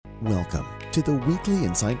Welcome to the Weekly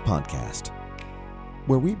Insight Podcast,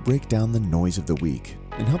 where we break down the noise of the week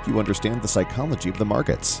and help you understand the psychology of the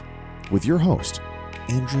markets with your host,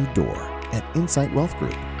 Andrew Dorr at Insight Wealth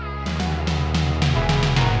Group.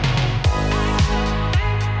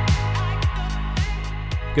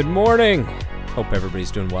 Good morning. Hope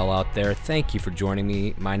everybody's doing well out there. Thank you for joining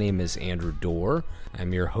me. My name is Andrew Dorr.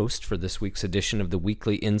 I'm your host for this week's edition of the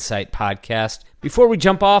Weekly Insight Podcast. Before we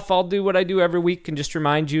jump off, I'll do what I do every week and just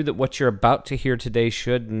remind you that what you're about to hear today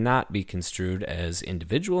should not be construed as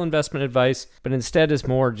individual investment advice, but instead is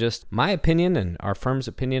more just my opinion and our firm's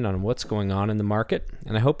opinion on what's going on in the market.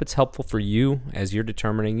 And I hope it's helpful for you as you're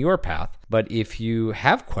determining your path. But if you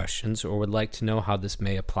have questions or would like to know how this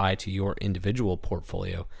may apply to your individual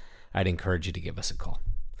portfolio, I'd encourage you to give us a call.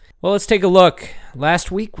 Well, let's take a look.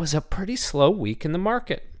 Last week was a pretty slow week in the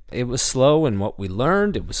market. It was slow in what we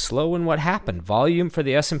learned. It was slow in what happened. Volume for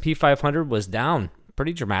the S&P 500 was down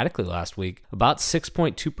pretty dramatically last week, about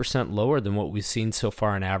 6.2% lower than what we've seen so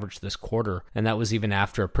far on average this quarter, and that was even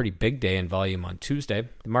after a pretty big day in volume on Tuesday.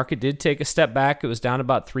 The market did take a step back. It was down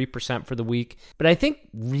about 3% for the week, but I think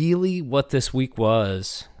really what this week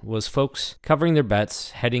was folks covering their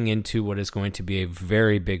bets heading into what is going to be a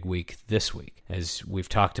very big week this week. As we've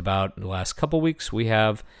talked about in the last couple weeks, we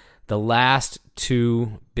have the last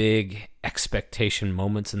two big expectation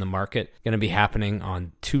moments in the market going to be happening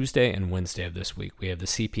on Tuesday and Wednesday of this week. We have the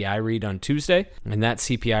CPI read on Tuesday, and that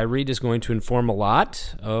CPI read is going to inform a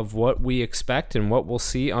lot of what we expect and what we'll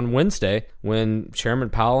see on Wednesday when Chairman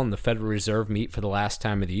Powell and the Federal Reserve meet for the last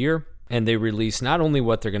time of the year. And they release not only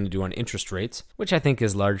what they're going to do on interest rates, which I think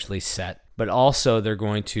is largely set, but also they're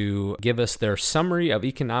going to give us their summary of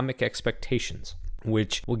economic expectations,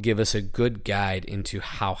 which will give us a good guide into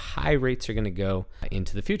how high rates are going to go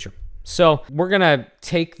into the future. So we're going to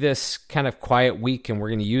take this kind of quiet week and we're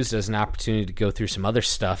going to use it as an opportunity to go through some other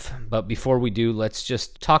stuff. But before we do, let's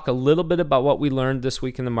just talk a little bit about what we learned this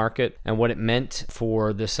week in the market and what it meant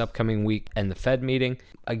for this upcoming week and the Fed meeting.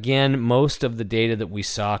 Again, most of the data that we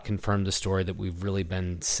saw confirmed the story that we've really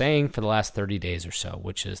been saying for the last 30 days or so,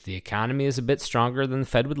 which is the economy is a bit stronger than the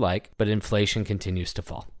Fed would like, but inflation continues to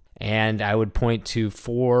fall. And I would point to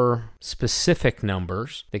four specific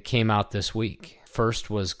numbers that came out this week. First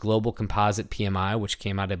was global composite PMI, which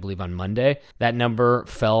came out, I believe, on Monday. That number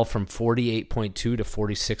fell from 48.2 to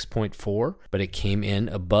 46.4, but it came in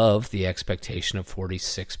above the expectation of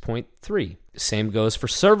 46.3. Same goes for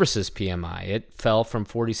services PMI. It fell from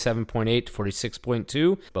 47.8 to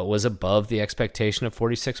 46.2, but was above the expectation of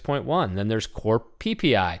 46.1. Then there's core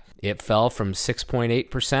PPI. It fell from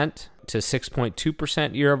 6.8% to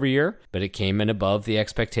 6.2% year over year, but it came in above the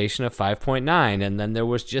expectation of 5.9. And then there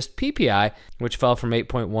was just PPI, which fell from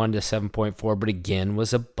 8.1 to 7.4, but again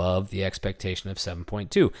was above the expectation of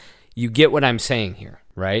 7.2. You get what I'm saying here,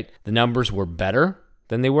 right? The numbers were better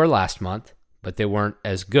than they were last month, but they weren't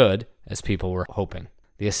as good as people were hoping.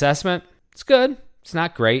 The assessment, it's good. It's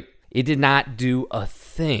not great. It did not do a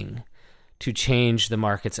thing to change the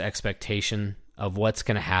market's expectation of what's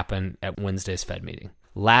going to happen at Wednesday's Fed meeting.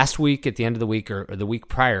 Last week at the end of the week, or the week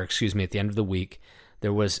prior, at the end of the week,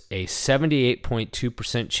 there was a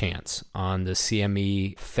 78.2% chance on the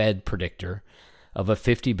CME Fed predictor of a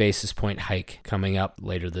 50 basis point hike coming up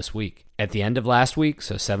later this week. At the end of last week,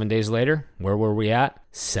 so 7 days later, where were we at?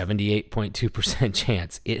 78.2%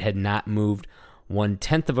 chance. It had not moved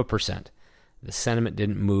 0.1%. The sentiment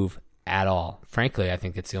didn't move at all. Frankly, I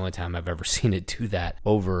think it's the only time I've ever seen it do that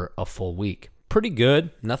over a full week. Pretty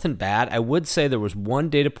good, nothing bad. I would say there was one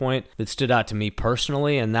data point that stood out to me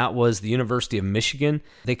personally, and that was the University of Michigan.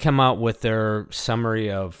 They come out with their summary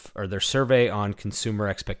their survey on consumer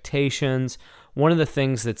expectations. One of the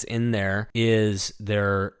things that's in there is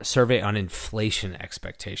their survey on inflation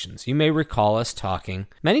expectations. You may recall us talking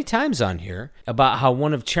many times on here about how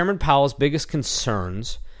one of Chairman Powell's biggest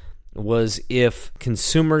concerns was if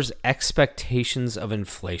consumers' expectations of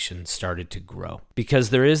inflation started to grow.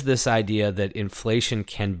 Because there is this idea that inflation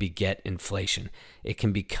can beget inflation. It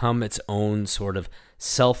can become its own sort of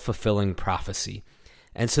self-fulfilling prophecy.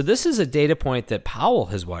 And so this is a data point that Powell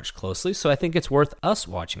has watched closely, so I think it's worth us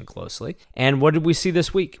watching closely. And what did we see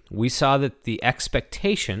this week? We saw that the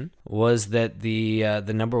expectation was that the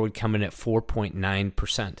number would come in at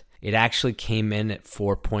 4.9%. It actually came in at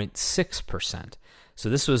 4.6%. So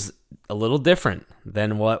this was a little different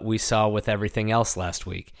than what we saw with everything else last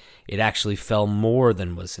week. It actually fell more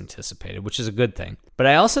than was anticipated, which is a good thing. But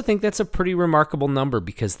I also think that's a pretty remarkable number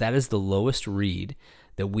because that is the lowest read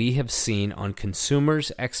that we have seen on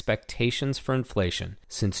consumers' expectations for inflation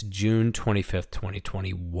since June 25th,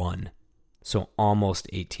 2021. so almost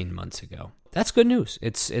 18 months ago. That's good news.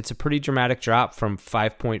 It's a pretty dramatic drop from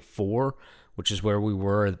 5.4, which is where we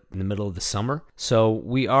were in the middle of the summer. So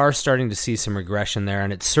we are starting to see some regression there,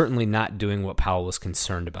 and it's certainly not doing what Powell was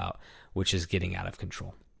concerned about, which is getting out of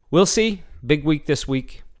control. We'll see. Big week this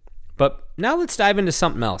week. But now let's dive into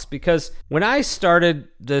something else, because when I started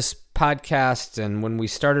this podcast and when we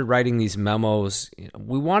started writing these memos,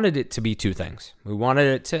 we wanted it to be two things. We wanted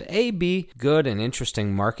it to, be good and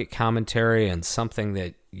interesting market commentary and something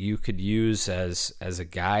that you could use as a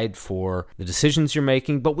guide for the decisions you're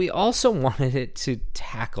making, but we also wanted it to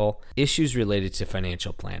tackle issues related to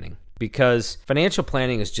financial planning, because financial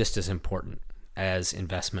planning is just as important as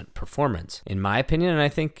investment performance, in my opinion, and I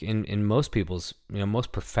think in most people's,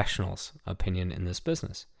 most professionals' opinion in this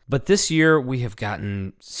business. But this year, we have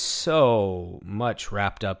gotten so much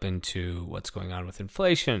wrapped up into what's going on with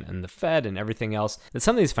inflation and the Fed and everything else that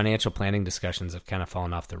some of these financial planning discussions have kind of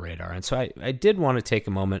fallen off the radar. And so I did want to take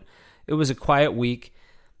a moment. It was a quiet week.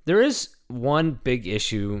 There is one big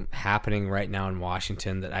issue happening right now in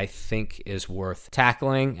Washington that I think is worth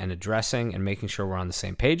tackling and addressing and making sure we're on the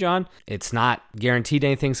same page on. It's not guaranteed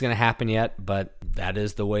anything's going to happen yet, but that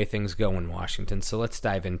is the way things go in Washington. So let's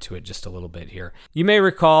dive into it just a little bit here. You may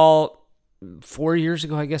recall 4 years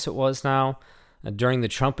ago, I guess it was now, during the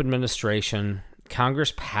Trump administration,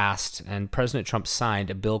 Congress passed and President Trump signed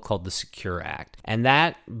a bill called the Secure Act. And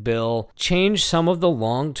that bill changed some of the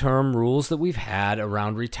long-term rules that we've had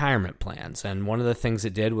around retirement plans. And one of the things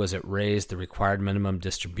it did was it raised the required minimum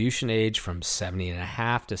distribution age from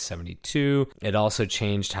 70.5 to 72. It also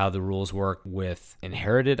changed how the rules work with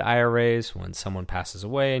inherited IRAs. When someone passes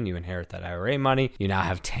away and you inherit that IRA money, you now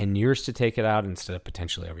have 10 years to take it out instead of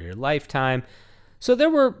potentially over your lifetime. So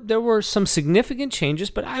there were some significant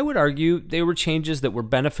changes, but I would argue they were changes that were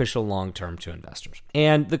beneficial long-term to investors.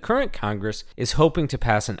 And the current Congress is hoping to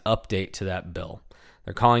pass an update to that bill.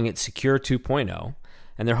 They're calling it Secure 2.0,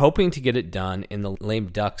 and they're hoping to get it done in the lame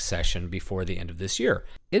duck session before the end of this year.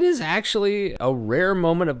 It is actually a rare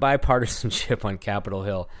moment of bipartisanship on Capitol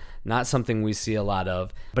Hill. Not something we see a lot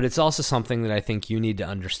of, but it's also something that I think you need to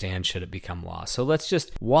understand should it become law. So let's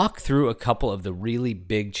just walk through a couple of the really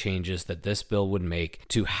big changes that this bill would make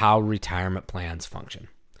to how retirement plans function.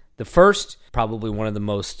 The first, probably one of the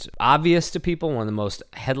most obvious to people, one of the most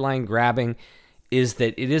headline grabbing, is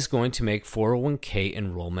that it is going to make 401k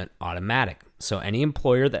enrollment automatic. So any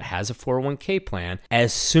employer that has a 401k plan,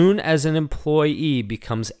 as soon as an employee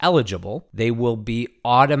becomes eligible, they will be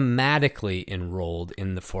automatically enrolled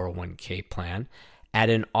in the 401k plan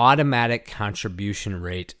at an automatic contribution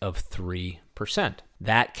rate of 3%.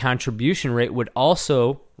 That contribution rate would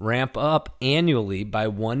also ramp up annually by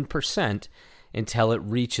 1% until it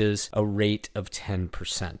reaches a rate of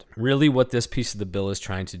 10%. Really, what this piece of the bill is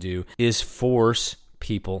trying to do is force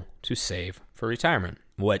people to save for retirement.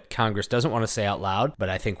 What Congress doesn't want to say out loud, but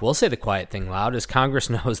I think we'll say the quiet thing loud, is Congress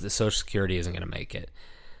knows that Social Security isn't going to make it.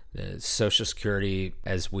 The Social Security,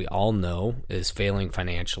 as we all know, is failing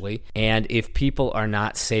financially. And if people are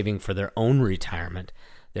not saving for their own retirement,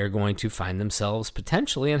 they're going to find themselves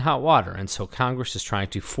potentially in hot water. And so Congress is trying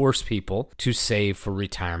to force people to save for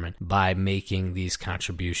retirement by making these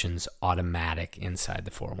contributions automatic inside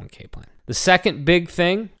the 401k plan. The second big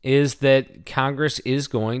thing is that Congress is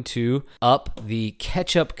going to up the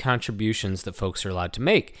catch-up contributions that folks are allowed to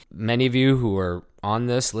make. Many of you who are on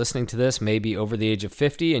this, listening to this, may be over the age of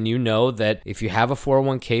 50, and you know that if you have a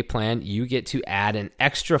 401k plan, you get to add an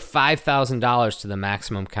extra $5,000 to the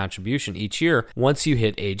maximum contribution each year once you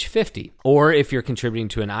hit age 50. Or if you're contributing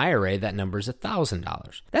to an IRA, that number is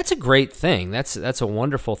 $1,000. That's a great thing. That's a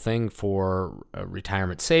wonderful thing for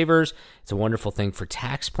retirement savers. It's a wonderful thing for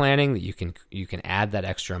tax planning that you can add that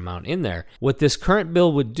extra amount in there. What this current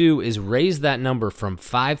bill would do is raise that number from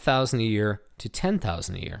 $5,000 a year to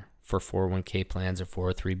 $10,000 a year for 401k plans or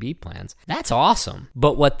 403b plans. That's awesome.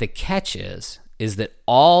 But what the catch is that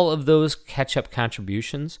all of those catch-up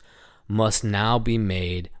contributions must now be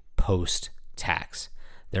made post-tax.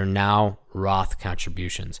 They're now Roth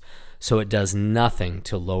contributions. So it does nothing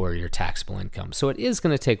to lower your taxable income. So it is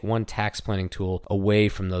going to take one tax planning tool away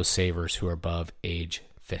from those savers who are above age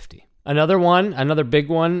 50. Another big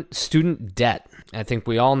one, student debt. I think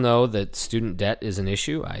we all know that student debt is an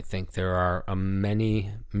issue. I think there are a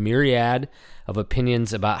myriad of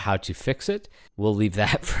opinions about how to fix it. We'll leave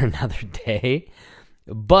that for another day.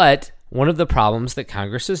 But one of the problems that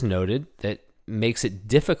Congress has noted that makes it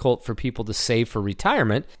difficult for people to save for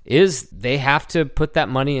retirement is they have to put that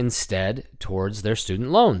money instead towards their student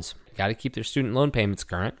loans. Got to keep their student loan payments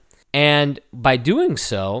current. And by doing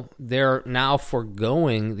so, they're now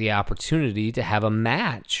foregoing the opportunity to have a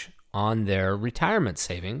match on their retirement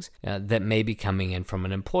savings that may be coming in from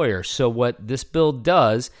an employer. So what this bill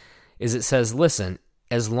does is it says, listen,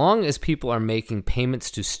 as long as people are making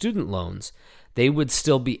payments to student loans, they would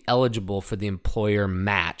still be eligible for the employer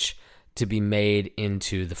match to be made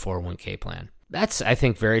into the 401k plan. That's, I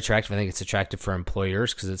think, very attractive. I think it's attractive for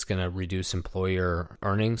employers because it's going to reduce employer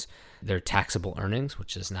earnings, their taxable earnings,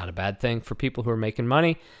 which is not a bad thing for people who are making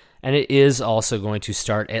money. And it is also going to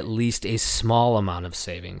start at least a small amount of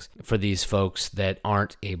savings for these folks that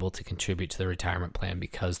aren't able to contribute to the retirement plan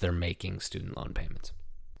because they're making student loan payments.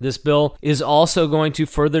 This bill is also going to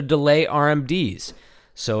further delay RMDs.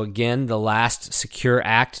 So again, the last Secure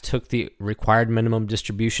Act took the required minimum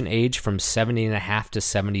distribution age from 70.5 to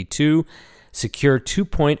 72. Secure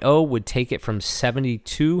 2.0 would take it from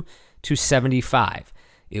 72 to 75.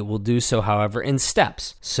 It will do so, however, in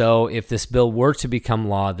steps. So if this bill were to become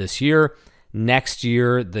law this year, next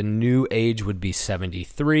year the new age would be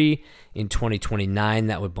 73. In 2029,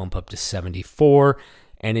 that would bump up to 74.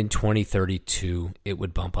 And in 2032, it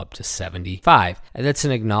would bump up to 75. And that's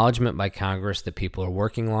an acknowledgement by Congress that people are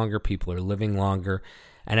working longer, people are living longer.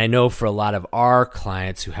 And I know for a lot of our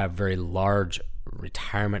clients who have very large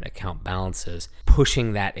retirement account balances,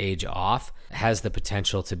 pushing that age off has the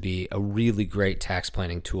potential to be a really great tax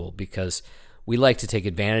planning tool because we like to take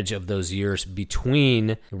advantage of those years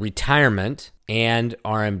between retirement and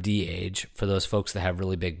RMD age for those folks that have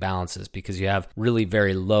really big balances because you have really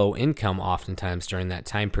very low income oftentimes during that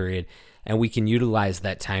time period, and we can utilize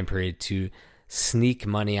that time period to sneak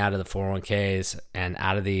money out of the 401ks and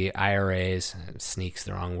out of the IRAs. Sneak's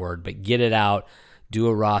the wrong word, but get it out, do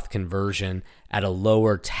a Roth conversion at a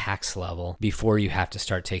lower tax level before you have to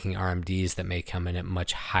start taking RMDs that may come in at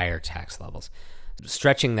much higher tax levels.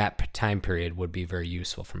 Stretching that time period would be very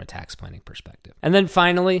useful from a tax planning perspective. And then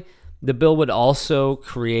finally, the bill would also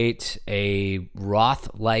create a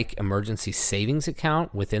Roth-like emergency savings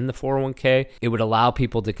account within the 401k. It would allow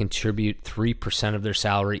people to contribute 3% of their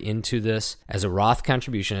salary into this as a Roth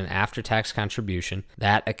contribution, an after-tax contribution.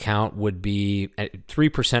 That account would be at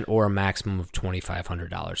 3% or a maximum of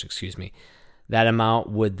 $2,500, That amount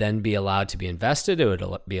would then be allowed to be invested. It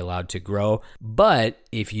would be allowed to grow. But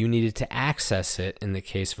if you needed to access it in the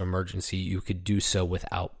case of emergency, you could do so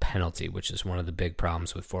without penalty, which is one of the big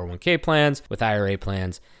problems with 401k plans, with IRA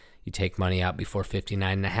plans. You take money out before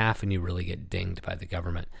 59.5 and you really get dinged by the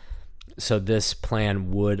government. So this plan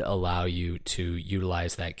would allow you to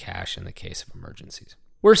utilize that cash in the case of emergencies.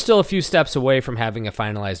 We're still a few steps away from having a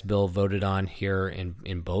finalized bill voted on here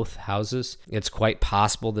in both houses. It's quite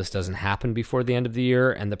possible this doesn't happen before the end of the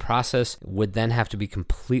year, and the process would then have to be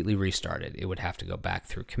completely restarted. It would have to go back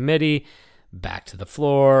through committee, back to the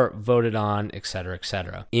floor, voted on, et cetera,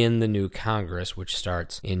 in the new Congress, which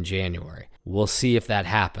starts in January. We'll see if that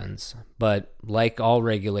happens. But like all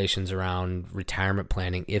regulations around retirement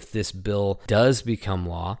planning, if this bill does become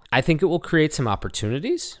law, I think it will create some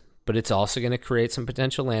opportunities, but it's also going to create some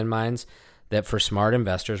potential landmines that for smart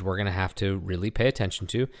investors, we're going to have to really pay attention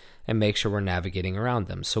to and make sure we're navigating around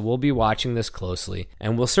them. So we'll be watching this closely,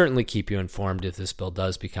 and we'll certainly keep you informed if this bill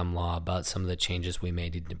does become law about some of the changes we may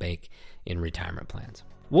need to make in retirement plans.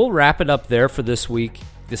 We'll wrap it up there for this week.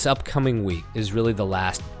 This upcoming week is really the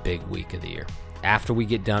last big week of the year. After we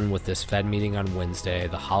get done with this Fed meeting on Wednesday,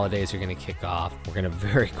 the holidays are going to kick off. We're going to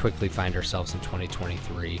very quickly find ourselves in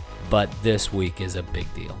 2023, but this week is a big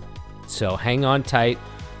deal. So hang on tight.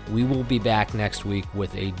 We will be back next week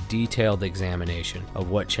with a detailed examination of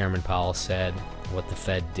what Chairman Powell said, what the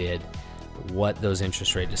Fed did, what those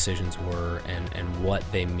interest rate decisions were, and what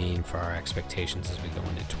they mean for our expectations as we go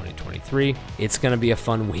into 2023. It's going to be a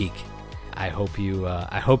fun week. I hope you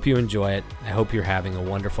enjoy it. I hope you're having a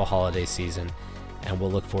wonderful holiday season, and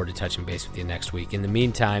we'll look forward to touching base with you next week. In the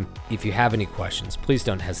meantime, if you have any questions, please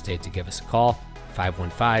don't hesitate to give us a call,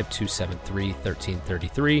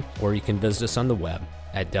 515-273-1333, or you can visit us on the web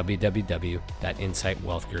at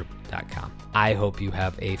www.insightwealthgroup.com. I hope you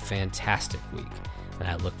have a fantastic week, and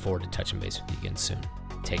I look forward to touching base with you again soon.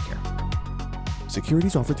 Take care.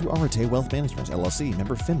 Securities offered through Arete Wealth Management, LLC,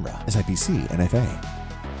 member FINRA, SIPC, NFA.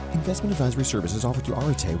 Investment advisory services offered through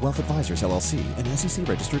Arete Wealth Advisors, LLC, an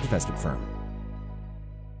SEC-registered investment firm.